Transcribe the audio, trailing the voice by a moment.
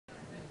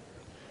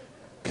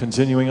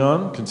Continuing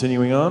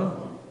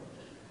on.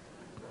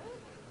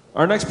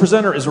 Our next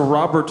presenter is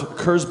Robert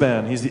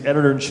Kurzban. He's the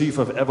editor-in-chief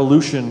of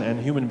Evolution and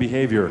Human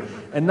Behavior,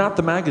 and not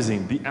the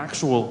magazine, the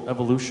actual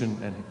Evolution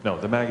and, no,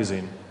 the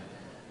magazine.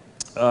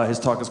 His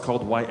talk is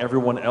called Why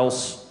Everyone,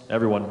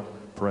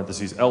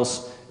 parentheses,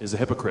 else is a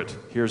hypocrite.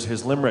 Here's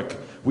his limerick.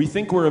 We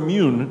think we're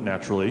immune,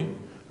 naturally,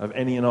 of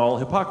any and all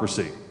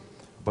hypocrisy,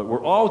 but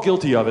we're all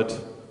guilty of it.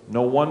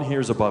 No one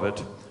here's above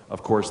it.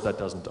 Of course, that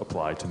doesn't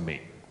apply to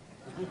me.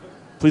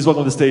 Please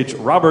welcome to the stage,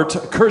 Robert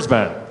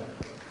Kurzban.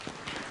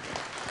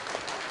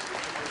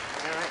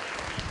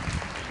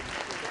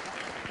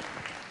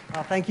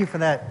 Well, thank you for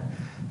that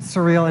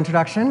surreal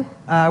introduction.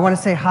 I want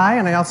to say hi,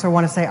 and I also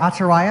want to say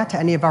Acharya to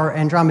any of our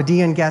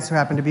Andromedean guests who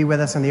happen to be with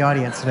us in the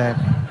audience today.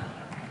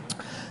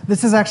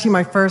 This is actually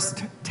my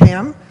first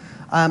TAM.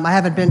 I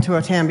haven't been to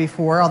a TAM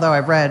before, although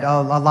I've read a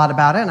lot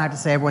about it, and I have to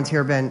say everyone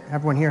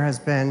here has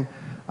been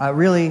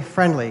really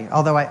friendly,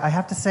 although I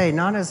have to say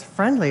not as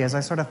friendly as I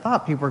sort of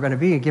thought people were going to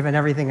be, given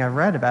everything I've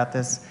read about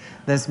this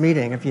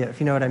meeting, if you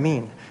know what I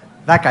mean.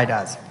 That guy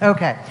does.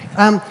 Okay.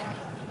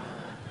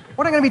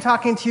 What I'm going to be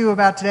talking to you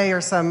about today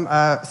are some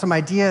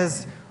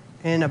ideas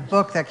in a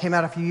book that came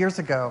out a few years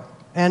ago.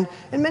 And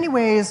in many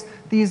ways,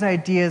 these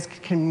ideas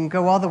can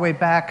go all the way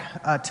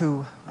back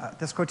to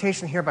this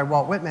quotation here by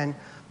Walt Whitman,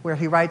 where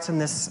he writes in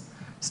this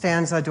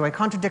stanza, "Do I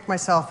contradict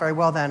myself? Very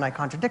well then, I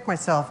contradict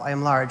myself. I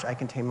am large, I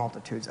contain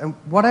multitudes." And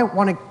what I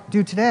want to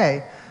do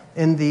today,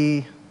 in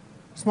the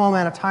small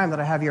amount of time that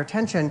I have your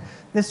attention,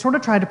 is sort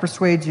of try to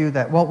persuade you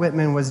that Walt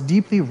Whitman was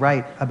deeply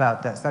right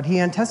about this, that he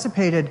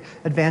anticipated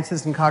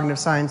advances in cognitive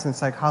science and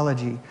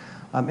psychology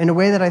in a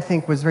way that I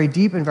think was very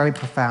deep and very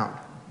profound.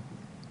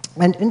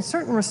 And in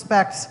certain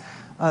respects,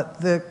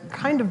 the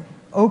kind of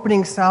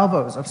opening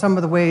salvos of some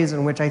of the ways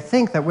in which I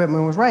think that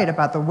Whitman was right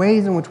about the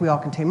ways in which we all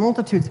contain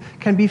multitudes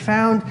can be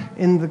found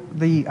in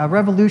the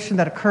revolution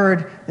that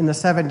occurred in the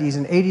 70s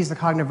and 80s, the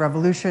cognitive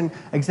revolution,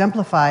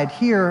 exemplified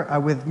here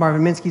with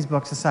Marvin Minsky's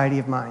book, Society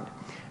of Mind.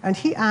 And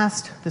he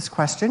asked this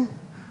question,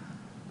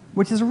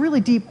 which is a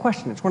really deep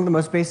question. It's one of the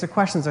most basic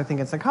questions, I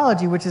think, in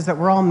psychology, which is that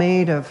we're all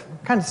made of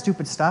kind of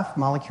stupid stuff,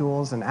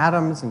 molecules and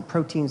atoms and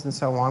proteins and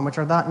so on, which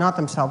are not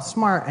themselves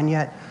smart, and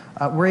yet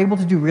we're able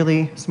to do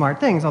really smart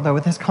things, although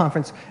with this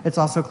conference, it's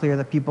also clear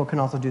that people can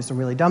also do some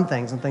really dumb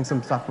things and think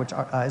some stuff which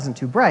isn't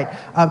too bright.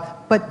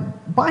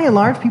 But by and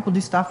large, people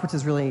do stuff which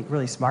is really,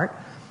 really smart.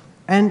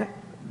 And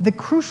the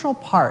crucial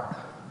part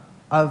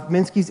of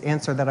Minsky's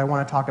answer that I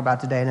want to talk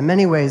about today, and in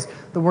many ways,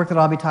 the work that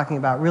I'll be talking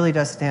about really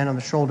does stand on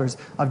the shoulders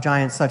of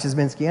giants such as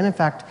Minsky, and in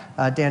fact,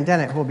 Dan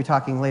Dennett, who will be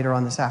talking later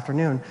on this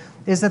afternoon,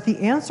 is that the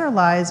answer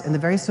lies in the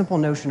very simple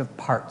notion of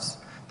parts,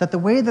 that the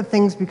way that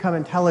things become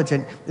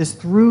intelligent is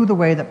through the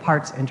way that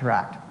parts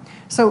interact.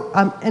 So,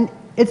 and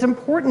it's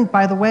important,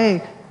 by the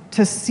way,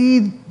 to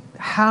see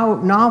how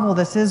novel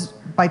this is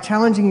by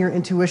challenging your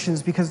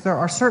intuitions, because there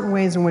are certain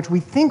ways in which we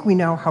think we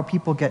know how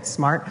people get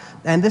smart,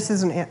 and this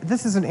is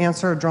an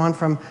answer drawn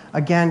from,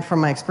 again,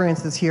 from my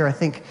experiences here. I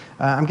think,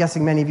 I'm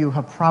guessing many of you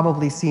have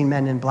probably seen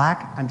Men in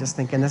Black. I'm just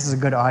thinking this is a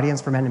good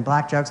audience for Men in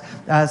Black jokes.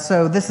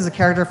 So this is a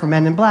character from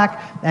Men in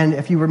Black, and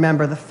if you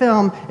remember the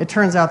film, it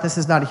turns out this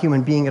is not a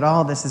human being at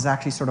all. This is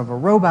actually sort of a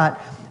robot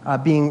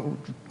being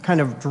kind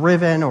of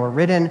driven or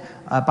ridden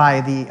by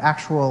the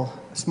actual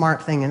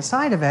smart thing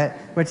inside of it,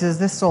 which is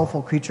this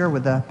soulful creature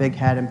with a big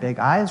head and big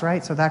eyes,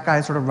 right? So that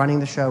guy's sort of running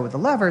the show with the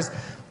levers.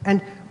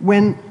 And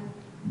when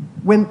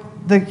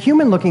the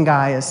human-looking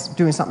guy is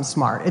doing something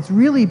smart, it's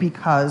really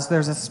because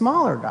there's a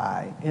smaller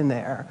guy in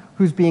there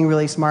who's being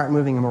really smart and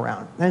moving him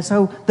around. And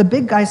so the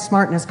big guy's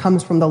smartness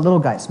comes from the little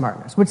guy's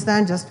smartness, which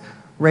then just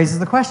raises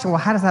the question, well,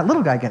 how does that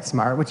little guy get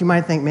smart? Which you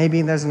might think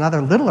maybe there's another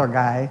littler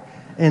guy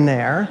in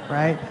there,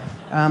 right?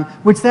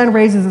 Which then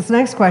raises this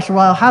next question,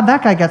 well, how'd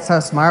that guy get so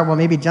smart? Well,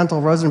 maybe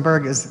Gentle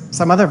Rosenberg is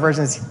some other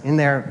versions in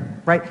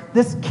there, right?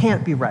 This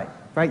can't be right,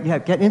 right? You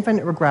get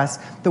infinite regress.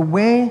 The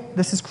way,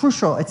 this is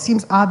crucial, it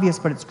seems obvious,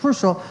 but it's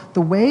crucial, the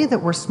way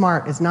that we're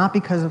smart is not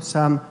because of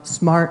some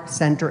smart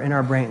center in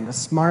our brain, the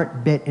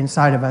smart bit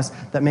inside of us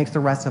that makes the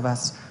rest of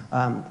us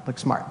look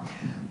smart.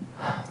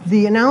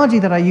 The analogy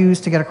that I use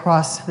to get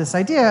across this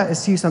idea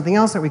is to use something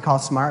else that we call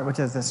smart, which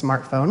is the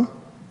smartphone.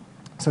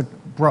 So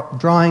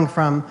drawing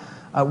from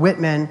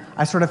Whitman,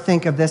 I sort of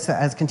think of this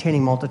as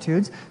containing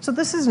multitudes. So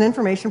this is an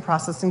information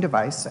processing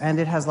device, and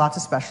it has lots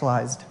of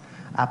specialized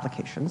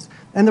applications.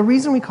 And the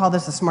reason we call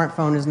this a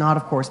smartphone is not,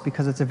 of course,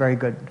 because it's a very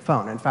good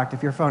phone. In fact,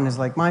 if your phone is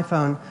like my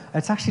phone,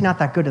 it's actually not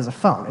that good as a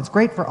phone. It's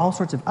great for all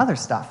sorts of other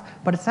stuff,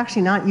 but it's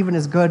actually not even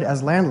as good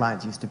as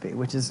landlines used to be,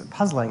 which is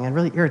puzzling and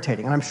really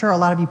irritating. And I'm sure a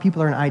lot of you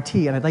people are in IT,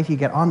 and I'd like you to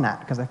get on that,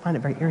 because I find it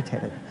very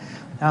irritating.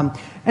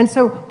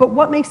 But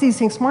what makes these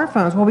things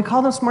smartphones? Well, we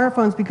call them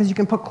smartphones because you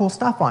can put cool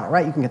stuff on it,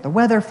 right? You can get the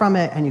weather from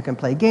it, and you can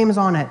play games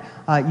on it.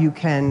 You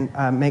can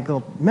make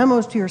little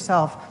memos to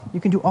yourself.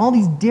 You can do all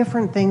these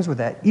different things with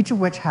it, each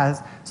of which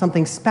has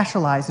something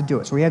specialized to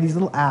do it. So we have these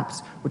little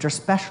apps which are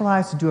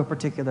specialized to do a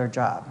particular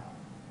job.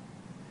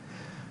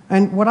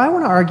 And what I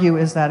want to argue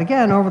is that,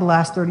 again, over the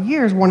last 30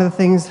 years, one of the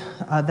things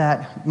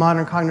that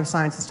modern cognitive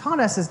science has taught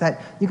us is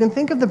that you can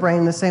think of the brain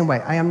in the same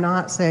way. I am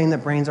not saying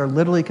that brains are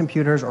literally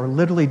computers or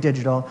literally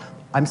digital.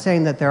 I'm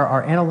saying that there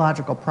are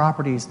analogical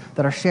properties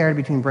that are shared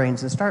between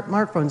brains and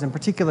smartphones. In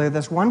particular,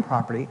 there's one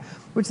property,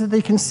 which is that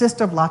they consist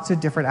of lots of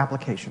different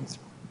applications.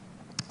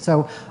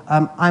 So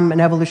I'm an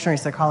evolutionary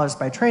psychologist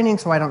by training,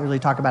 so I don't really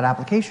talk about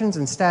applications.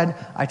 Instead,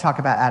 I talk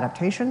about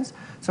adaptations.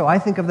 So I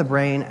think of the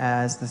brain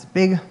as this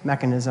big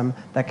mechanism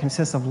that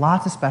consists of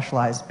lots of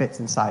specialized bits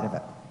inside of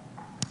it.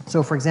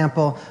 So for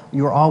example,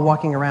 you're all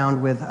walking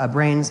around with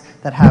brains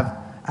that have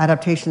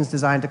adaptations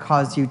designed to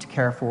cause you to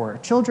care for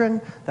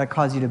children, that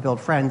cause you to build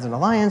friends and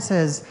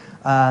alliances,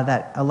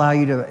 that allow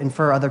you to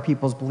infer other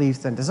people's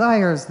beliefs and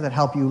desires, that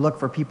help you look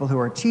for people who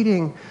are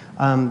cheating,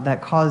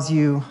 that cause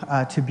you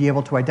to be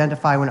able to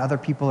identify when other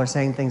people are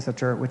saying things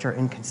which are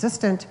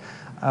inconsistent.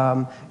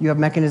 You have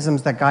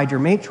mechanisms that guide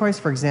your mate choice.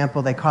 For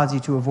example, they cause you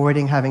to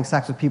avoiding having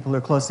sex with people who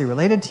are closely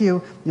related to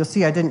you. You'll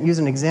see I didn't use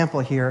an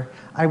example here.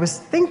 I was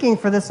thinking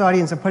for this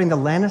audience of putting the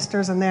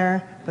Lannisters in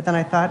there, but then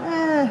I thought,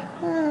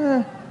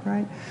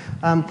 right?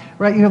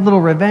 Right, you have little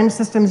revenge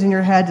systems in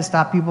your head to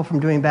stop people from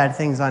doing bad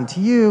things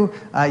onto you.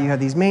 You have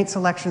these mate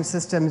selection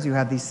systems. You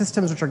have these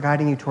systems which are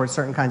guiding you towards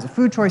certain kinds of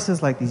food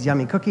choices, like these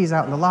yummy cookies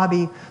out in the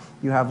lobby.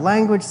 You have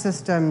language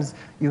systems.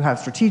 You have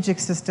strategic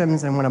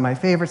systems. And one of my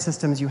favorite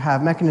systems, you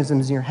have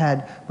mechanisms in your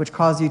head which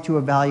cause you to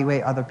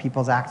evaluate other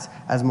people's acts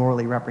as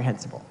morally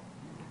reprehensible.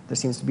 There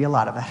seems to be a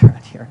lot of that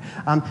around here.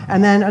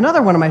 And then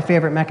another one of my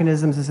favorite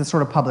mechanisms is this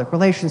sort of public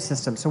relations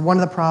system. So one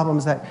of the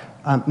problems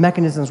that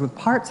mechanisms with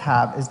parts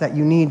have is that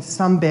you need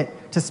some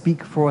bit to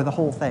speak for the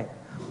whole thing.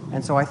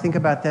 And so I think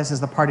about this as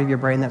the part of your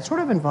brain that's sort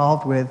of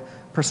involved with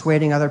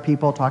persuading other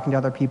people, talking to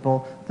other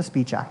people, the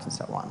speech act, and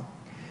so on.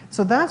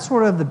 So that's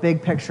sort of the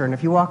big picture. And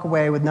if you walk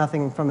away with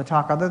nothing from the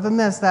talk other than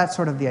this, that's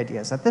sort of the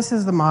idea, is that this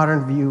is the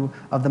modern view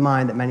of the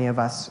mind that many of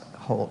us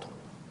hold.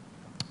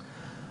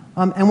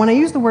 And when I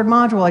use the word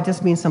module, I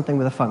just mean something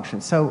with a function.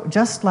 So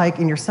just like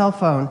in your cell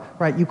phone,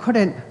 right, you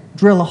couldn't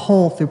drill a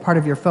hole through part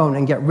of your phone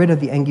and get rid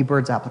of the Angry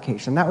Birds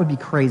application. That would be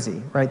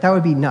crazy, right? That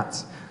would be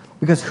nuts.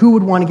 Because who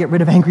would want to get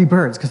rid of Angry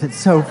Birds? Because it's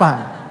so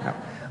fun.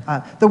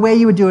 The way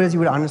you would do it is you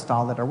would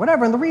uninstall it or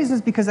whatever. And the reason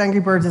is because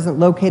Angry Birds isn't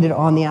located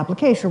on the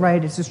application,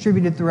 right? It's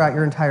distributed throughout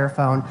your entire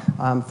phone,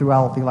 through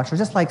all of the electrons,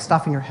 just like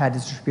stuff in your head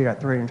is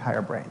distributed through your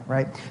entire brain,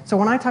 right? So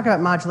when I talk about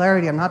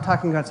modularity, I'm not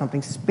talking about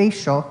something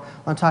spatial.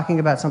 I'm talking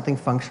about something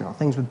functional,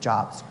 things with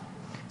jobs.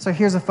 So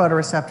here's a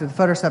photoreceptor. The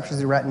photoreceptors of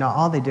the retina,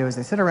 all they do is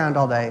they sit around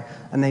all day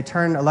and they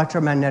turn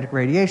electromagnetic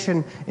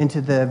radiation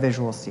into the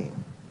visual scene.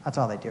 That's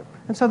all they do.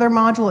 And so they're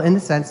modular in the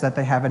sense that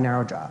they have a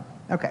narrow job.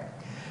 Okay.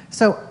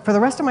 So for the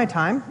rest of my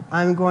time,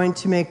 I'm going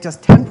to make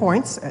just 10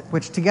 points,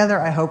 which together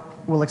I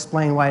hope will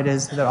explain why it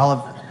is that all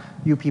of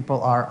you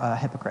people are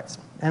hypocrites.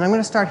 And I'm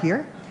going to start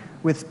here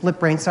with split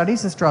brain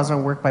studies. This draws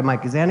on work by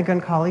Mike Gazaniga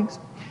and colleagues.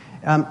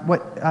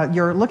 What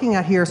you're looking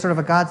at here is sort of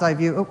a God's eye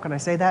view, can I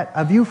say that?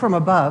 A view from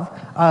above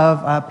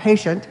of a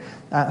patient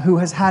who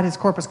has had his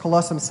corpus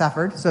callosum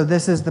severed. So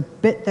this is the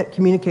bit that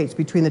communicates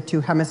between the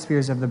two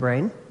hemispheres of the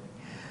brain.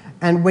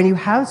 And when you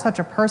have such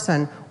a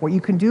person, what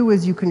you can do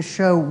is you can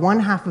show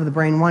one half of the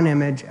brain one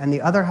image and the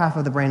other half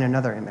of the brain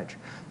another image.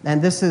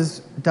 And this is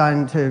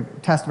done to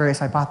test various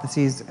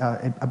hypotheses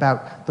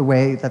about the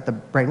way that the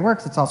brain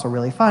works. It's also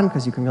really fun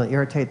because you can really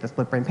irritate the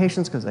split brain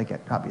patients because they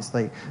get,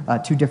 obviously,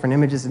 two different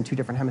images in two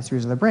different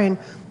hemispheres of the brain.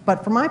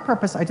 But for my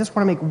purpose, I just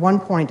want to make one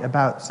point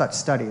about such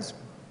studies.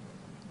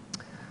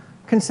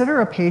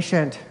 Consider a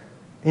patient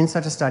in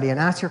such a study and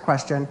ask your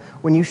question,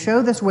 when you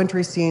show this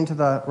wintry scene to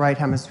the right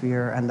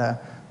hemisphere and the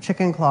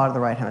chicken claw to the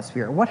right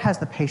hemisphere, what has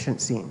the patient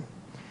seen?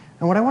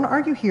 And what I want to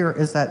argue here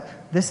is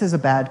that this is a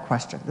bad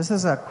question. This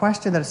is a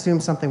question that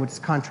assumes something which is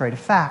contrary to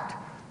fact,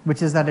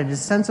 which is that it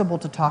is sensible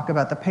to talk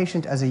about the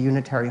patient as a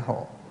unitary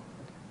whole,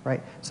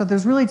 right? So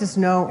there's really just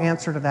no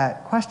answer to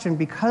that question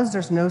because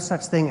there's no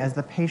such thing as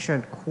the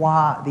patient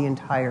qua the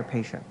entire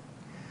patient,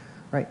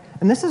 right?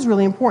 And this is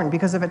really important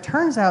because if it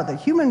turns out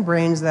that human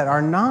brains that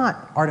are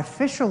not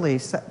artificially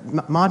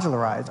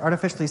modularized,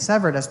 artificially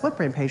severed as split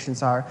brain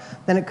patients are,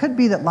 then it could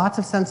be that lots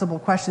of sensible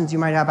questions you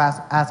might have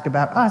asked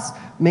about us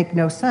make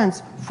no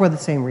sense for the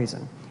same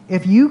reason.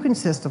 If you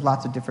consist of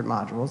lots of different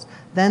modules,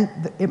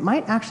 then it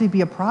might actually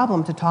be a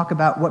problem to talk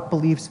about what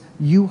beliefs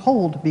you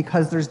hold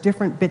because there's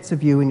different bits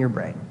of you in your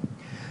brain.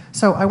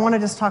 So I want to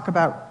just talk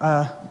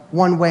about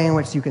one way in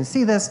which you can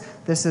see this.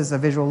 This is a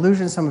visual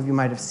illusion. Some of you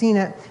might have seen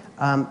it.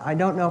 I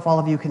don't know if all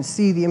of you can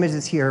see the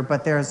images here,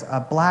 but there's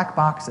a black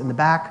box in the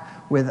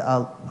back with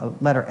a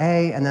letter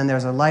A, and then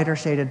there's a lighter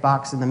shaded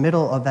box in the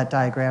middle of that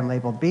diagram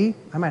labeled B.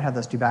 I might have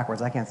those two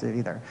backwards. I can't see it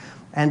either.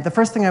 And the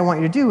first thing I want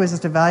you to do is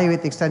just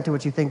evaluate the extent to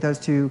which you think those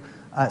two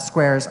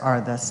squares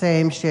are the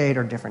same shade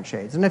or different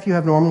shades. And if you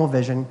have normal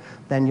vision,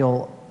 then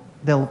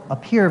they'll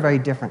appear very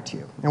different to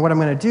you. And what I'm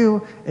going to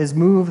do is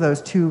move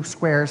those two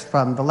squares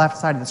from the left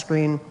side of the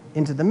screen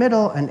into the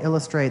middle and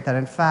illustrate that,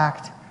 in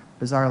fact,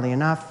 bizarrely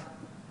enough,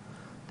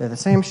 they're the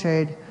same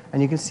shade,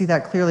 and you can see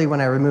that clearly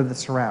when I remove the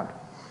surround.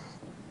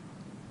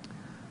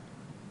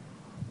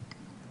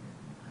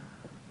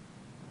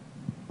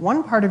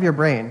 one part of your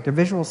brain, the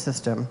visual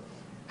system,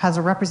 has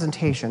a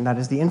representation, that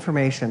is the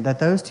information, that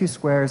those two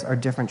squares are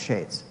different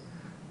shades.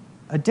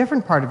 A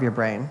different part of your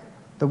brain,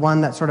 the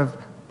one that sort of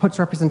puts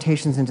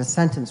representations into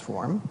sentence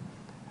form,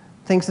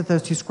 thinks that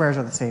those two squares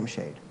are the same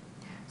shade.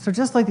 So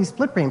just like these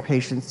split brain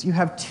patients, you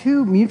have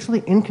two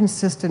mutually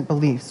inconsistent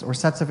beliefs or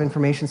sets of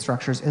information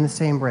structures in the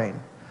same brain.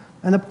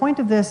 And the point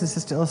of this is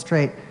just to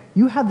illustrate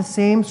you have the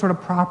same sort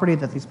of property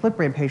that these split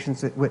brain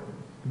patients would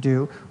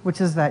do,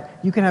 which is that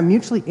you can have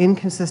mutually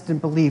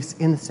inconsistent beliefs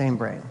in the same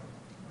brain.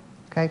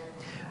 Okay?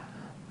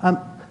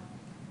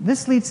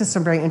 This leads to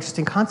some very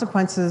interesting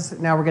consequences.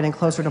 Now we're getting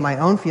closer to my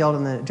own field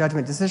in the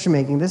judgment decision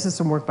making. This is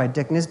some work by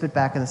Dick Nisbet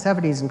back in the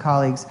 70s and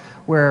colleagues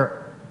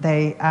where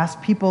they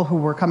asked people who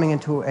were coming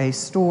into a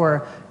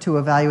store to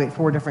evaluate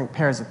 4 different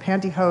pairs of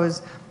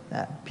pantyhose.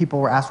 People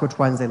were asked which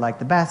ones they liked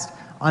the best.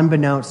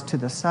 Unbeknownst to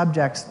the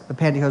subjects, the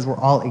pantyhose were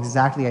all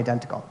exactly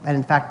identical. And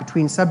in fact,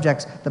 between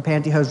subjects, the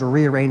pantyhose were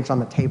rearranged on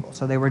the table.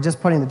 So they were just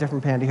putting the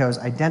different pantyhose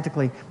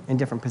identically in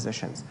different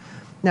positions.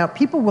 Now,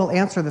 people will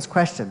answer this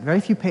question.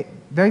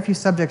 Very few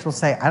subjects will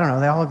say, I don't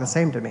know, they all look the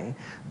same to me.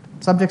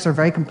 Subjects are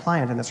very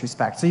compliant in this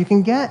respect. So you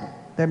can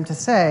get them to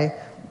say,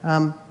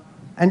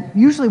 and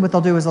usually what they'll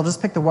do is they'll just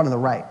pick the one on the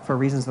right for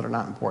reasons that are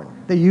not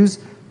important. They use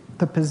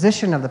the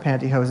position of the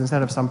pantyhose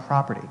instead of some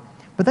property.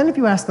 But then if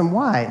you ask them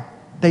why,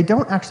 they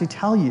don't actually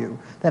tell you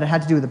that it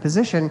had to do with the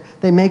position.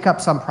 They make up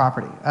some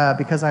property,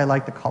 because I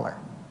like the color.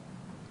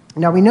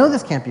 Now, we know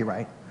this can't be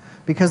right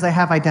because they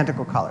have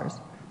identical colors,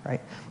 right?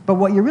 But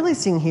what you're really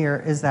seeing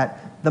here is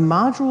that the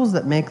modules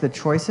that make the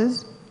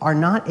choices are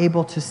not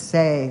able to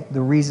say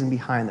the reason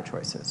behind the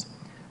choices.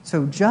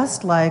 So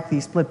just like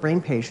the split brain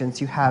patients,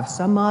 you have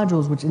some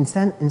modules which in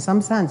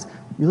some sense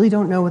really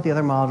don't know what the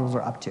other modules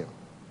are up to.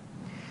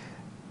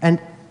 And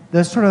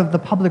there's sort of the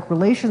public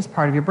relations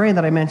part of your brain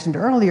that I mentioned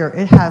earlier.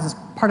 It has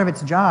part of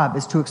its job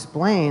is to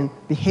explain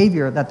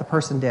behavior that the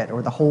person did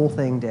or the whole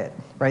thing did,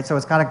 right? So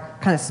it's got to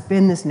kind of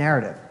spin this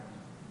narrative.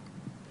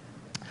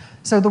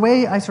 So the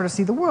way I sort of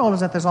see the world is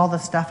that there's all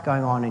this stuff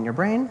going on in your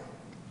brain.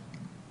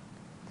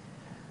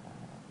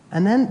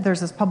 And then there's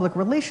this public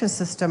relations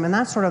system, and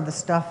that's sort of the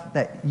stuff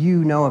that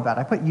you know about.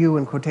 I put you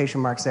in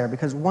quotation marks there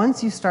because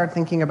once you start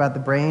thinking about the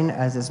brain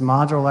as this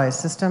modularized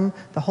system,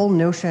 the whole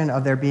notion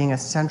of there being a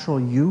central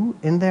you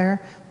in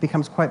there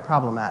becomes quite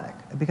problematic.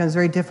 It becomes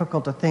very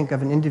difficult to think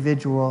of an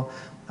individual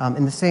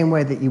in the same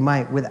way that you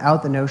might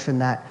without the notion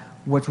that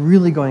what's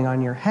really going on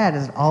in your head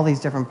is that all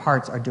these different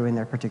parts are doing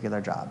their particular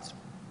jobs.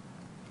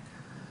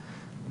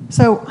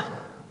 So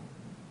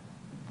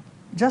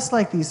just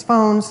like these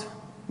phones,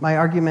 my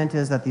argument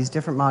is that these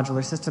different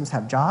modular systems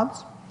have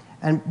jobs.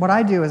 And what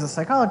I do as a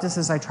psychologist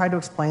is I try to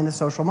explain the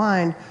social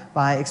mind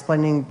by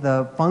explaining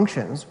the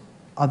functions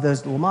of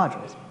those little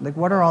modules. Like,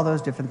 what are all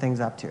those different things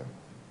up to?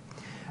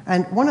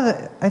 And one of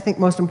the, I think,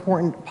 most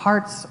important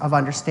parts of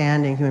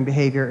understanding human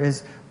behavior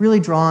is really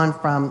drawn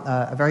from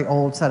a very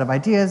old set of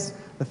ideas,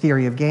 the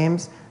theory of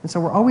games. And so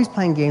we're always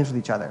playing games with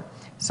each other.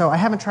 So I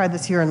haven't tried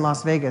this here in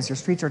Las Vegas. Your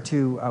streets are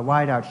too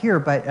wide out here.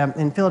 But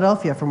in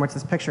Philadelphia, from which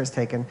this picture is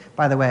taken,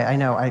 by the way, I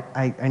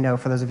know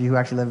for those of you who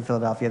actually live in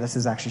Philadelphia, this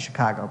is actually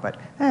Chicago. But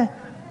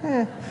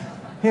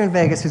here in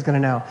Vegas, who's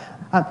going to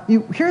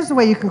know? Here's the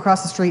way you can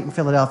cross the street in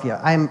Philadelphia.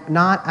 I'm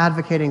not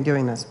advocating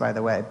doing this, by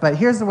the way. But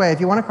here's the way.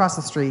 If you want to cross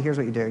the street, here's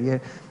what you do.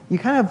 You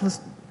kind of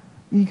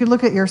you could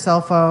look at your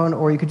cell phone,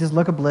 or you could just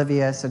look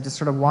oblivious and just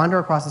sort of wander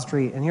across the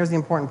street. And here's the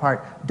important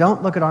part.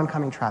 Don't look at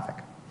oncoming traffic.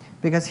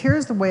 Because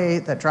here's the way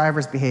that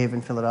drivers behave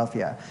in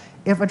Philadelphia.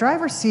 If a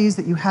driver sees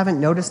that you haven't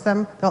noticed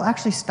them, they'll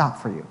actually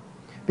stop for you.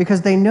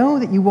 Because they know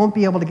that you won't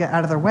be able to get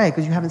out of their way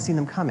because you haven't seen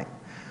them coming.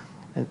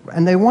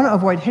 And they want to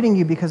avoid hitting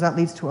you because that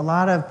leads to a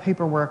lot of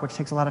paperwork, which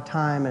takes a lot of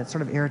time, and it's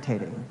sort of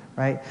irritating,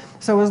 right?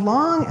 So as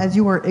long as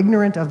you are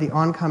ignorant of the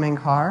oncoming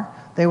car,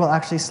 they will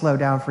actually slow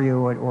down for you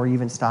or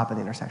even stop at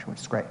the intersection, which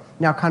is great.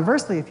 Now,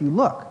 conversely, if you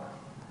look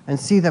and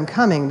see them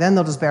coming, then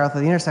they'll just barrel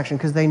through the intersection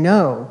because they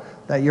know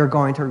that you're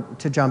going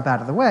to jump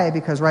out of the way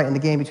because right in the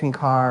game between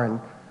car and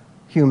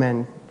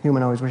human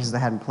always wishes they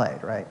hadn't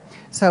played, right?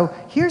 So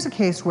here's a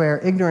case where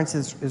ignorance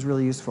is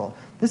really useful.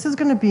 This is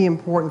going to be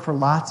important for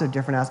lots of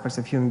different aspects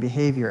of human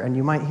behavior, and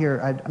you might hear,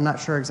 I'm not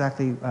sure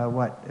exactly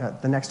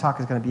what the next talk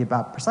is going to be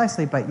about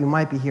precisely, but you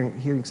might be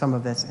hearing some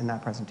of this in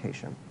that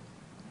presentation.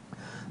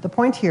 The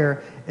point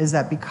here is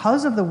that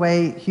because of the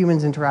way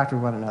humans interact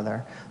with one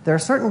another, there are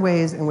certain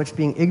ways in which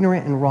being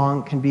ignorant and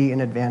wrong can be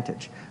an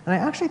advantage. And I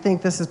actually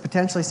think this is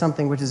potentially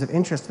something which is of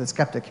interest to the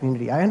skeptic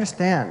community. I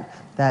understand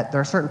that there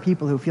are certain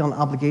people who feel an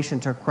obligation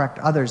to correct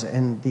others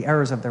in the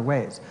errors of their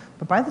ways.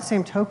 But by the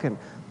same token,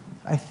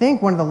 I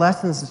think one of the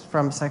lessons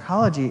from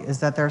psychology is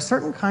that there are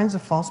certain kinds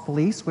of false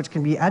beliefs which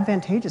can be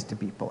advantageous to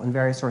people in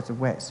various sorts of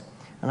ways.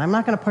 And I'm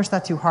not going to push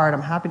that too hard.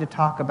 I'm happy to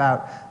talk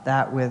about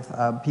that with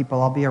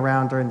people. I'll be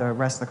around during the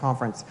rest of the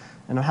conference,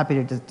 and I'm happy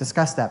to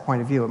discuss that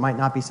point of view. It might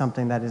not be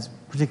something that is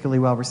particularly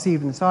well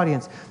received in this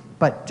audience,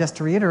 but just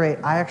to reiterate,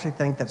 I actually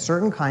think that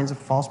certain kinds of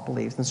false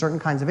beliefs and certain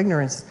kinds of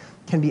ignorance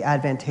can be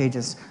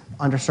advantageous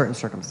under certain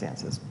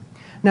circumstances.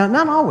 Now,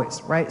 not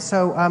always, right?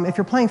 So if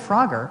you're playing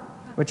Frogger,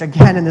 which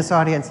again in this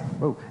audience,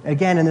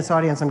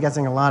 I'm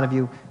guessing a lot of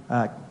you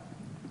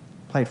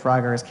played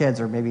Frogger as kids,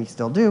 or maybe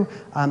still do.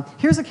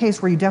 Here's a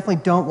case where you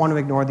definitely don't want to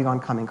ignore the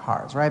oncoming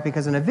cars, right?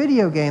 Because in a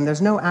video game,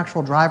 there's no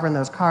actual driver in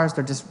those cars.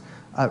 They're just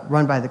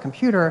run by the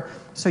computer.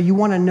 So you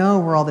want to know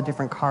where all the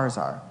different cars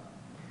are.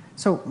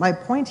 So my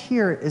point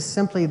here is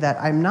simply that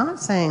I'm not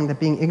saying that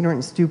being ignorant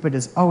and stupid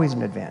is always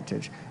an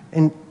advantage.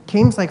 In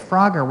games like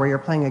Frogger, where you're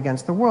playing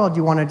against the world,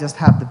 you want to just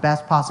have the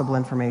best possible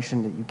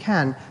information that you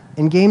can.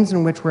 In games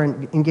in which we're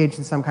engaged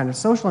in some kind of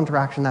social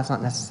interaction, that's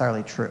not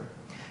necessarily true.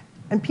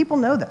 And people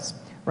know this,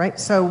 right?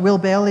 So Will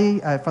Bailey,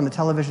 from the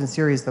television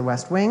series The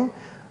West Wing,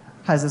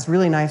 has this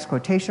really nice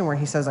quotation where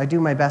he says, "I do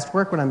my best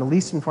work when I'm the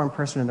least informed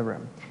person in the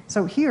room."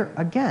 So here,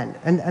 again,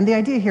 and the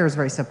idea here is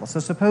very simple. So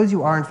suppose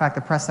you are, in fact,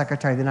 the press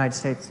secretary of the United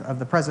States, of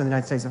the President of the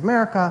United States of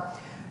America,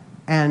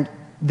 and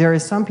there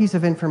is some piece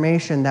of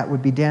information that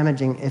would be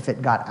damaging if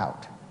it got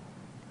out.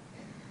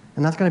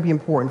 And that's going to be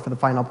important for the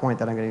final point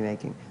that I'm going to be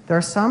making. There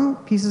are some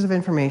pieces of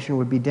information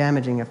would be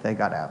damaging if they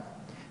got out.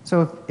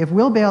 So if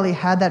Will Bailey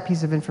had that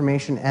piece of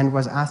information and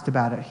was asked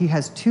about it, he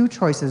has two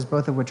choices,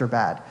 both of which are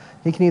bad.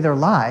 He can either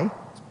lie,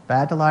 it's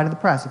bad to lie to the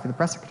press if you're the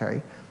press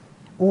secretary,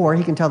 or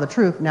he can tell the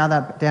truth, now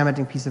that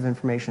damaging piece of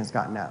information has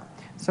gotten out.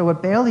 So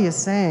what Bailey is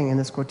saying in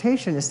this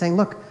quotation is saying,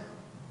 look,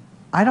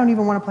 I don't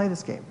even want to play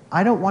this game.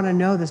 I don't want to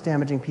know this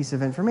damaging piece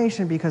of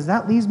information because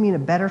that leaves me in a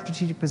better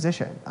strategic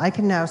position. I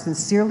can now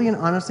sincerely and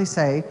honestly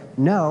say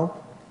no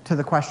to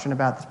the question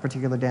about this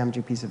particular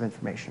damaging piece of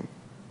information.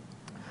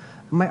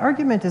 My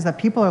argument is that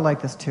people are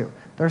like this too.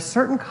 There are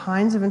certain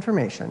kinds of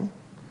information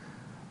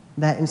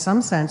that in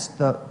some sense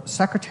the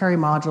secretary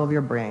module of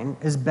your brain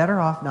is better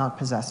off not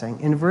possessing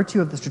in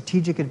virtue of the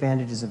strategic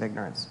advantages of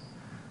ignorance.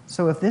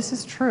 So if this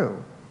is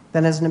true,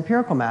 then as an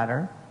empirical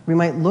matter, we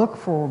might look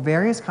for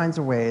various kinds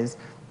of ways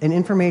in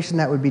information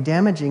that would be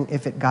damaging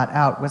if it got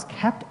out was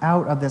kept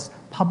out of this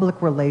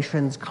public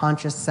relations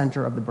conscious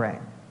center of the brain.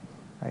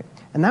 Right?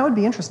 And that would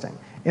be interesting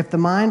if the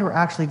mind were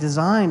actually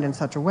designed in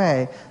such a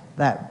way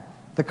that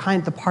the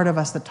part of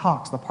us that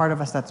talks, the part of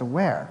us that's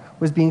aware,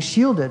 was being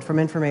shielded from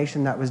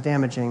information that was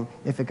damaging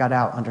if it got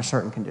out under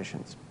certain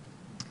conditions.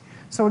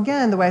 So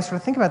again, the way I sort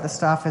of think about this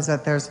stuff is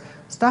that there's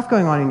stuff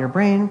going on in your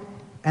brain,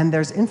 and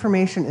there's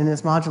information in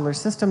this modular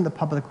system, the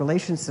public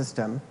relations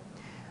system,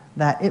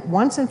 that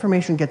once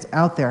information gets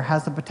out there,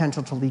 has the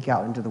potential to leak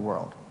out into the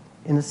world.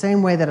 In the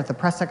same way that if the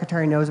press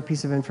secretary knows a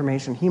piece of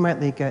information, he might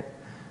leak it.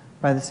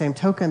 By the same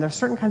token, there are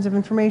certain kinds of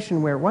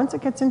information where once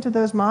it gets into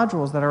those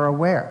modules that are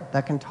aware,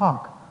 that can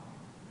talk,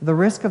 the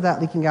risk of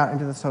that leaking out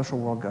into the social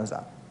world goes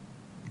up.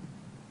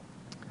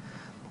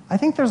 I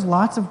think there's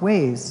lots of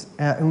ways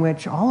in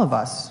which all of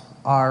us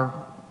are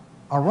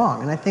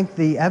wrong, and I think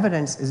the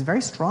evidence is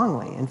very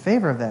strongly in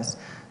favor of this.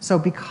 So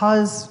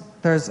because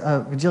there's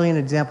a gajillion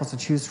examples to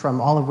choose from,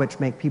 all of which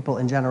make people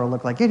in general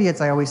look like idiots,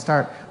 I always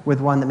start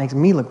with one that makes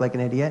me look like an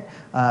idiot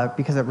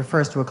because it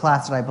refers to a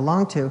class that I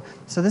belong to.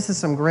 So this is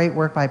some great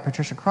work by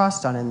Patricia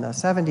Cross done in the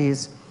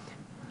 70s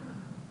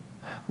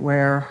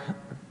where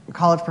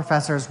college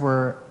professors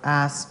were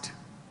asked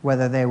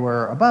whether they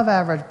were above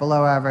average,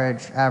 below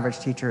average, average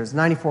teachers.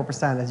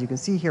 94%, as you can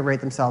see here,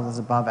 rate themselves as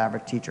above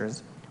average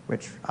teachers,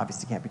 which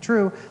obviously can't be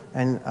true,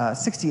 and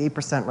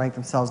 68% rank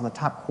themselves in the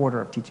top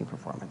quarter of teaching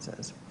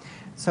performances.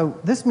 So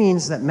this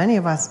means that many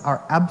of us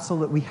are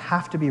we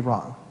have to be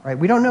wrong, right?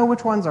 We don't know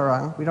which ones are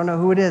wrong. We don't know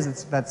who it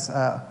is that's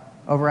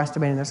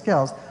overestimating their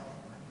skills.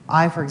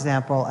 I, for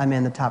example, am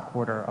in the top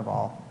quarter of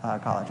all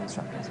college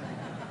instructors.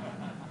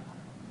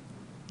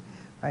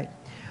 Right?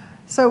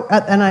 So,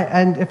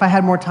 and if I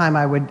had more time,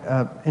 I would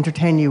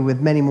entertain you with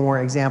many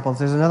more examples.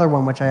 There's another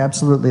one which I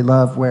absolutely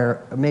love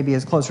where maybe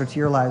is closer to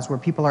your lives, where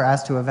people are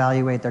asked to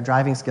evaluate their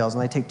driving skills,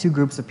 and they take two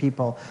groups of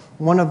people.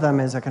 One of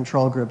them is a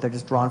control group. They're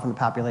just drawn from the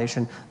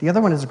population. The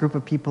other one is a group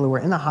of people who are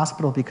in the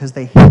hospital because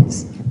they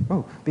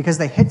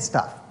hit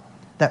stuff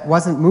that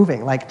wasn't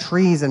moving, like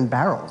trees and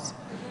barrels.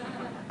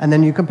 And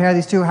then you compare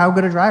these two, how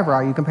good a driver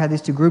are you? You compare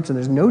these two groups, and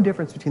there's no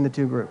difference between the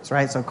two groups,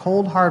 right? So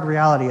cold, hard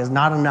reality is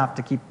not enough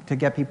to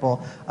get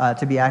people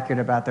to be accurate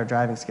about their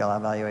driving skill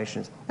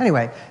evaluations.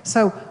 Anyway,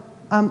 so,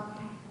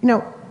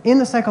 in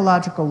the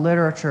psychological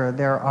literature,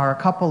 there are a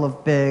couple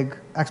of big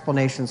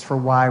explanations for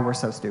why we're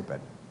so stupid.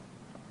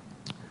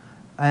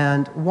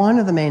 And one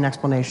of the main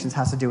explanations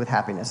has to do with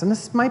happiness. And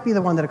this might be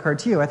the one that occurred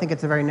to you. I think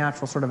it's a very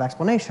natural sort of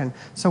explanation.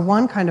 So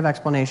one kind of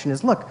explanation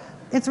is, look,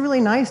 it's really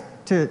nice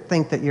to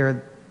think that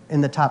you're in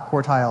the top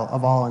quartile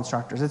of all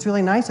instructors. It's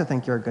really nice to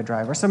think you're a good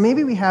driver. So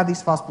maybe we have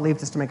these false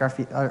beliefs just to make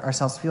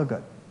ourselves feel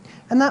good.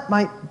 And that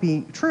might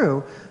be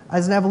true.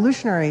 As an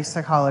evolutionary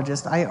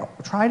psychologist, I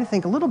try to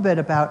think a little bit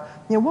about,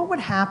 what would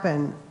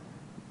happen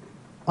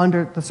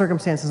under the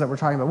circumstances that we're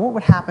talking about. What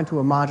would happen to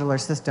a modular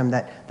system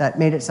that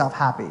made itself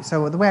happy?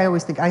 So the way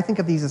I think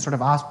of these as sort of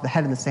the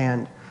head in the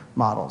sand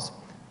models,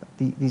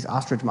 these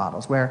ostrich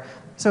models, where,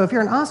 so if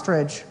you're an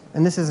ostrich,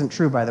 and this isn't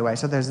true, by the way,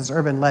 so there's this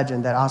urban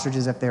legend that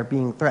ostriches, if they're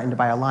being threatened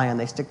by a lion,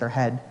 they stick their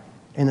head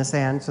in the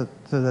sand so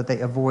that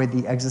they avoid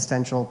the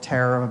existential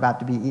terror of about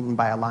to be eaten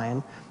by a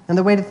lion. And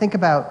the way to think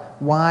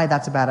about why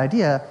that's a bad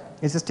idea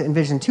is just to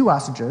envision two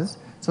ostriches.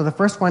 So the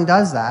first one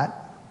does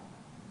that,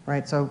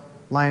 right? So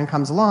lion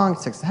comes along,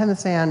 sticks the head in the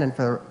sand, and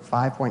for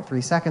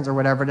 5.3 seconds or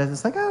whatever it is,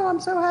 it's like, oh, I'm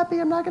so happy,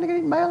 I'm not going to get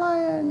eaten by a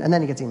lion. And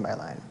then he gets eaten by a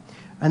lion.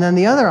 And then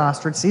the other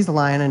ostrich sees the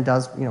lion and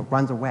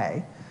runs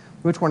away.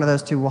 Which one of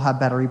those two will have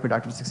better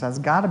reproductive success?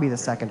 Got to be the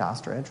second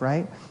ostrich,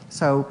 right?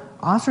 So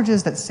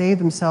ostriches that save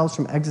themselves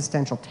from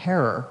existential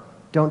terror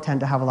don't tend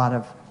to have a lot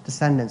of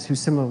descendants who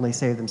similarly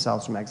save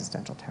themselves from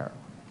existential terror.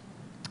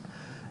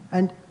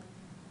 And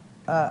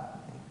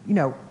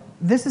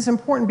this is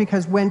important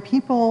because when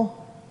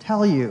people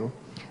tell you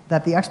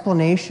that the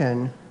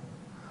explanation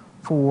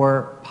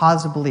for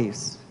positive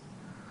beliefs,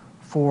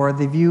 for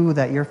the view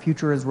that your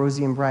future is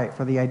rosy and bright,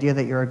 for the idea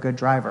that you're a good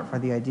driver, for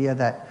the idea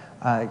that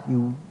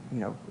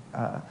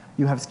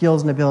you have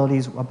skills and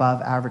abilities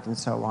above average and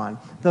so on,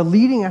 the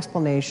leading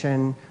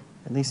explanation,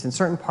 at least in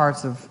certain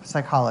parts of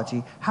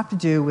psychology, have to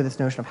do with this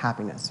notion of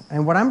happiness.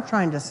 And what I'm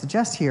trying to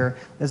suggest here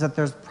is that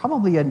there's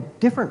probably a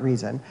different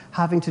reason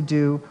having to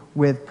do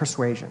with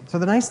persuasion. So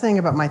the nice thing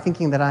about my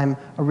thinking that I'm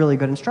a really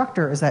good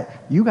instructor is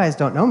that you guys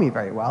don't know me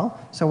very well.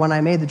 So when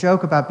I made the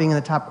joke about being in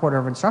the top quarter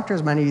of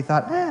instructors, many of you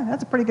thought,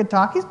 that's a pretty good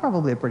talk. He's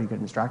probably a pretty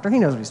good instructor. He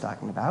knows what he's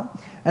talking about.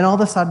 And all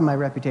of a sudden, my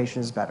reputation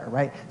is better,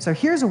 right? So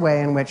here's a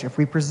way in which if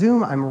we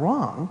presume I'm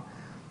wrong,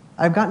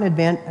 I've gotten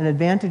an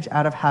advantage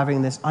out of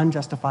having this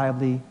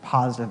unjustifiably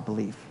positive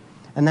belief.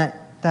 And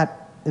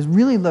that is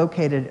really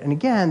located in,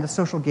 again, the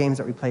social games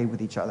that we play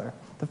with each other.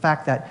 The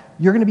fact that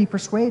you're going to be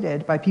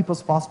persuaded by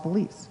people's false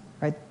beliefs.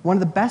 Right? One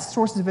of the best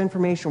sources of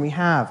information we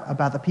have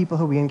about the people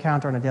who we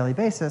encounter on a daily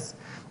basis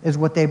is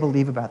what they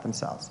believe about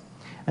themselves.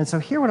 And so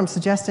here what I'm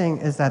suggesting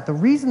is that the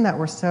reason that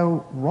we're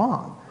so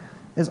wrong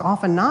is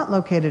often not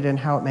located in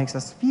how it makes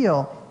us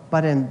feel,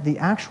 but in the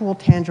actual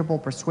tangible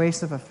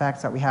persuasive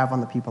effects that we have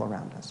on the people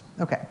around us.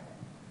 Okay,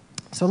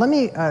 so let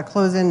me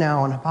close in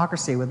now on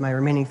hypocrisy with my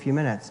remaining few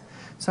minutes.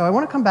 So I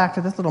want to come back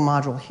to this little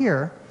module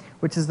here,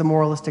 which is the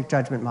moralistic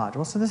judgment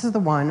module. So this is the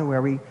one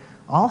where we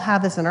all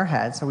have this in our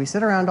head. So we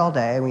sit around all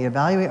day and we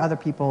evaluate other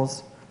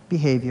people's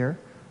behavior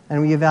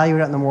and we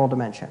evaluate it in the moral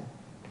dimension.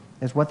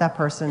 Is what that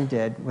person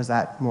did, was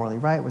that morally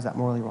right, was that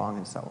morally wrong,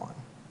 and so on.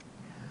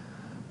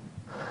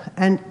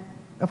 And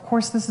of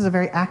course, this is a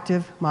very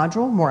active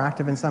module, more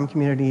active in some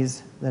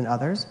communities than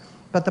others.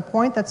 But the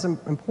point that's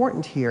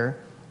important here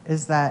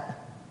is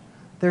that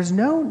there's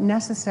no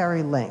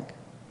necessary link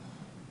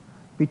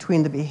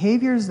between the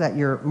behaviors that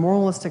your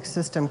moralistic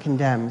system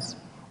condemns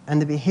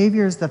and the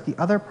behaviors that the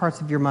other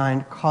parts of your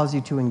mind cause you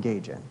to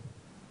engage in.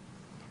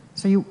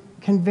 So you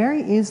can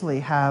very easily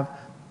have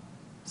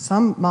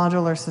some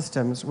modular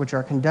systems which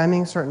are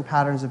condemning certain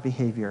patterns of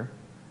behavior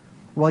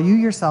while you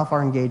yourself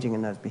are engaging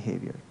in those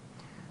behaviors.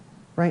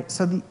 Right?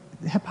 So the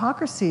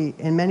hypocrisy,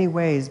 in many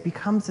ways,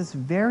 becomes this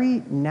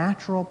very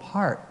natural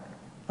part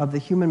of the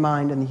human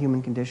mind and the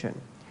human condition,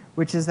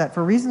 which is that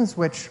for reasons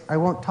which I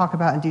won't talk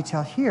about in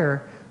detail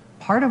here,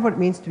 part of what it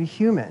means to be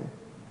human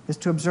is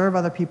to observe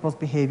other people's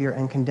behavior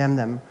and condemn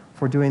them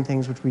for doing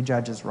things which we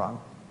judge as wrong.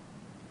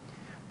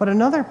 But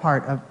another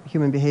part of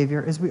human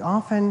behavior is we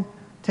often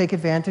take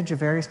advantage of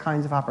various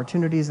kinds of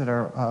opportunities that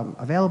are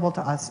available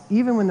to us,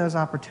 even when those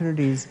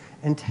opportunities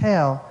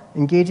entail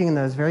engaging in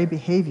those very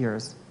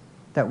behaviors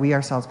that we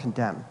ourselves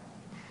condemn.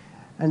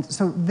 And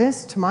so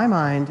this, to my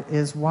mind,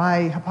 is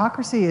why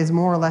hypocrisy is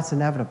more or less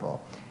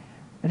inevitable.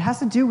 It has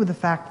to do with the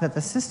fact that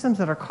the systems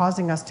that are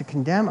causing us to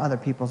condemn other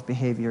people's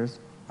behaviors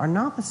are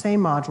not the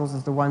same modules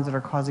as the ones that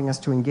are causing us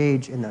to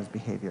engage in those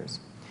behaviors.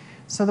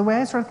 So the way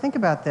I sort of think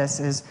about this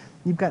is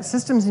you've got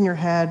systems in your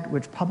head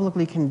which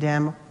publicly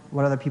condemn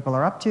what other people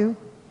are up to.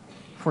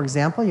 For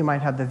example, you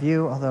might have the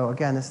view, although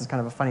again, this is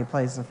kind of a funny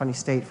place, a funny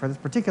state for this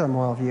particular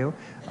moral view,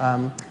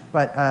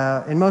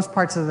 but in most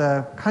parts of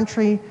the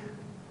country,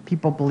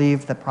 people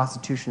believe that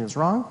prostitution is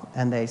wrong,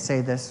 and they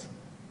say this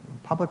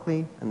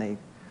publicly, and they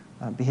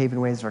behave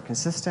in ways that are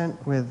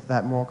consistent with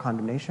that moral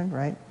condemnation,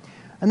 right?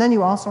 And then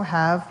you also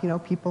have,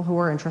 people who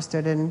are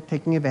interested in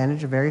taking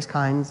advantage of various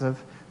kinds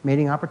of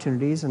mating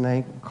opportunities, and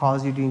they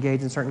cause you to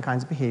engage in certain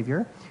kinds of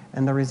behavior,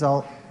 and the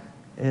result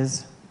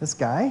is this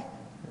guy.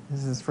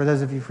 This is,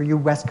 for you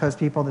West Coast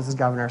people, this is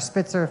Governor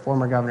Spitzer,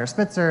 former Governor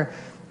Spitzer,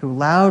 who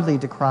loudly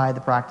decried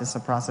the practice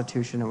of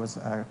prostitution and was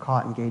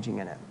caught engaging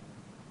in it.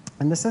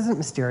 And this isn't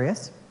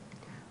mysterious,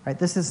 right?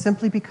 This is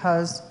simply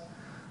because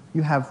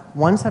you have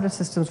one set of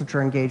systems which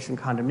are engaged in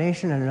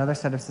condemnation and another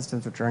set of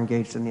systems which are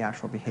engaged in the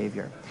actual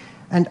behavior.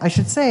 And I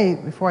should say,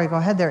 before I go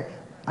ahead there,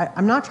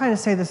 I'm not trying to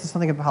say this is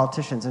something about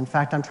politicians. In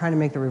fact, I'm trying to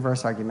make the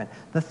reverse argument.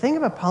 The thing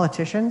about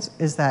politicians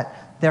is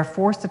that they're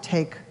forced to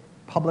take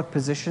public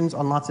positions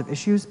on lots of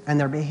issues, and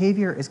their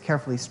behavior is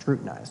carefully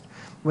scrutinized.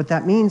 What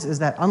that means is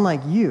that,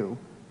 unlike you,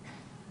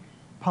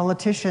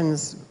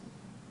 politicians'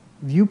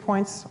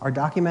 viewpoints are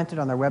documented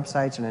on their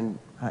websites and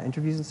in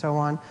interviews and so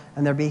on,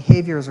 and their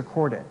behavior is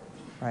recorded,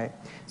 right?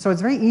 So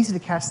it's very easy to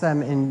catch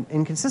them in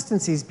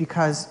inconsistencies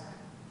because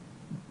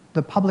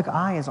the public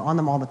eye is on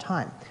them all the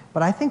time.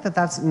 But I think that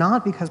that's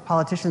not because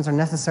politicians are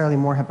necessarily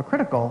more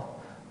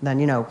hypocritical than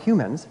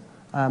humans.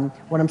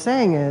 What I'm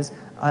saying is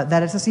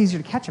that it's just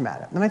easier to catch them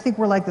at it. And I think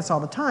we're like this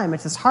all the time.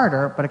 It's just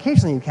harder, but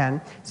occasionally you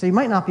can. So you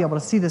might not be able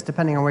to see this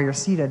depending on where you're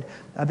seated.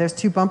 There's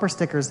 2 bumper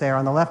stickers there.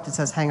 On the left it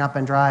says hang up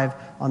and drive.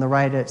 On the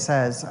right it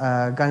says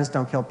guns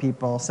don't kill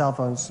people, cell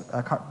phones,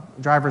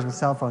 drivers with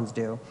cell phones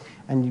do.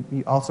 And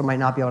you also might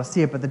not be able to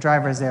see it, but the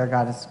driver's there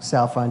got his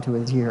cell phone to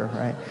his ear,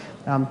 right?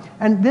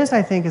 And this,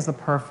 I think, is the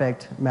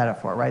perfect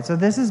metaphor, right? So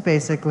this is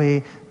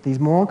basically these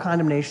moral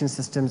condemnation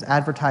systems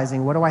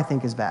advertising what do I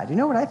think is bad. You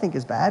know what I think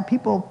is bad?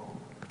 People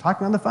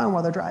talking on the phone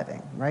while they're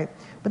driving, right?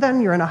 But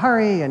then you're in a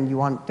hurry and you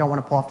don't want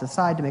to pull off to the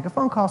side to make a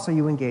phone call, so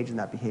you engage in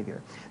that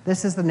behavior.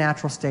 This is the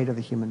natural state of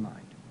the human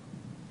mind.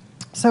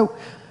 So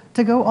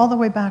to go all the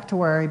way back to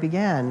where I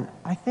began,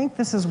 I think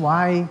this is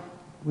why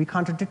we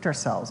contradict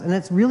ourselves. And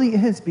it really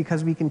is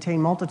because we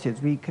contain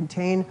multitudes. We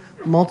contain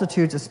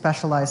multitudes of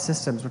specialized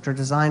systems which are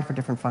designed for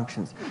different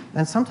functions.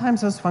 And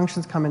sometimes those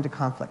functions come into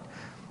conflict.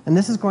 And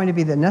this is going to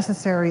be a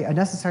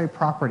necessary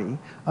property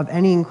of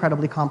any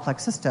incredibly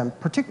complex system,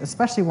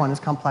 especially one as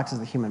complex as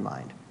the human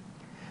mind.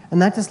 And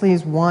that just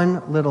leaves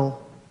one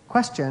little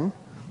question,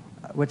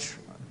 which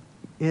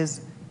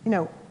is,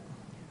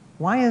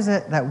 why is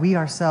it that we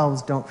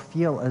ourselves don't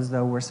feel as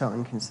though we're so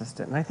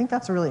inconsistent? And I think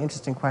that's a really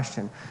interesting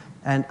question.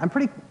 And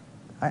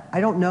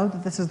I don't know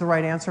that this is the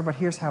right answer, but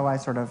here's how I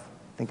sort of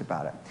think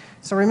about it.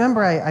 So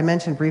remember I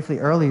mentioned briefly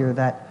earlier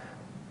that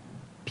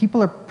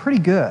people are pretty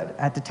good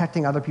at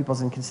detecting other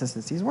people's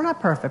inconsistencies. We're not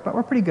perfect, but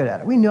we're pretty good at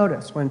it. We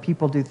notice when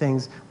people do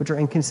things which are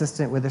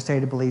inconsistent with their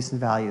stated beliefs and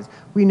values.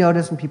 We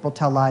notice when people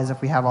tell lies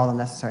if we have all the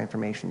necessary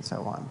information and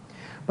so on.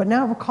 But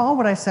now recall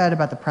what I said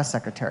about the press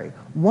secretary.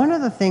 One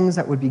of the things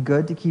that would be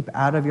good to keep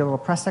out of your little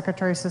press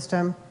secretary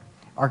system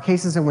are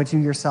cases in which you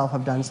yourself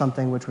have done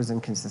something which was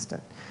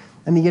inconsistent.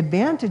 And the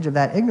advantage of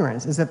that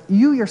ignorance is that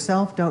you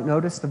yourself don't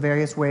notice the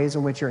various ways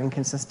in which you're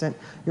inconsistent.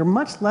 You're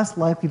much less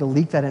likely to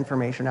leak that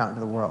information out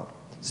into the world.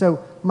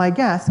 So my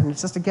guess, and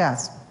it's just a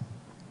guess,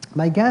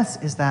 my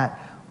guess is that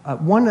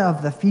one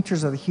of the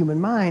features of the human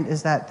mind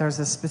is that there's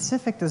a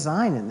specific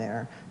design in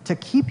there to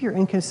keep your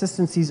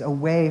inconsistencies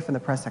away from the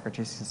press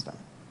secretary system.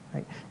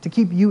 Right? To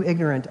keep you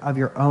ignorant of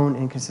your own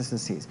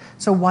inconsistencies.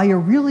 So while you're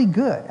really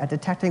good at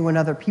detecting when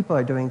other people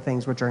are doing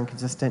things which are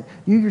inconsistent,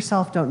 you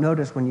yourself don't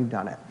notice when you've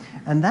done it.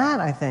 And that,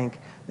 I think,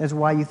 is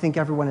why you think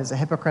everyone is a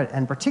hypocrite,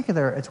 and in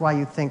particular, it's why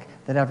you think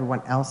that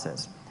everyone else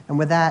is. And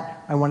with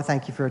that, I want to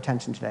thank you for your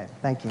attention today.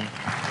 Thank you.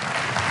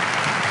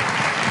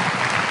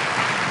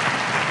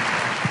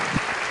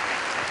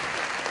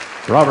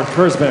 Robert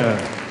Kurzban.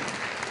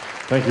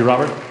 Thank you,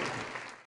 Robert.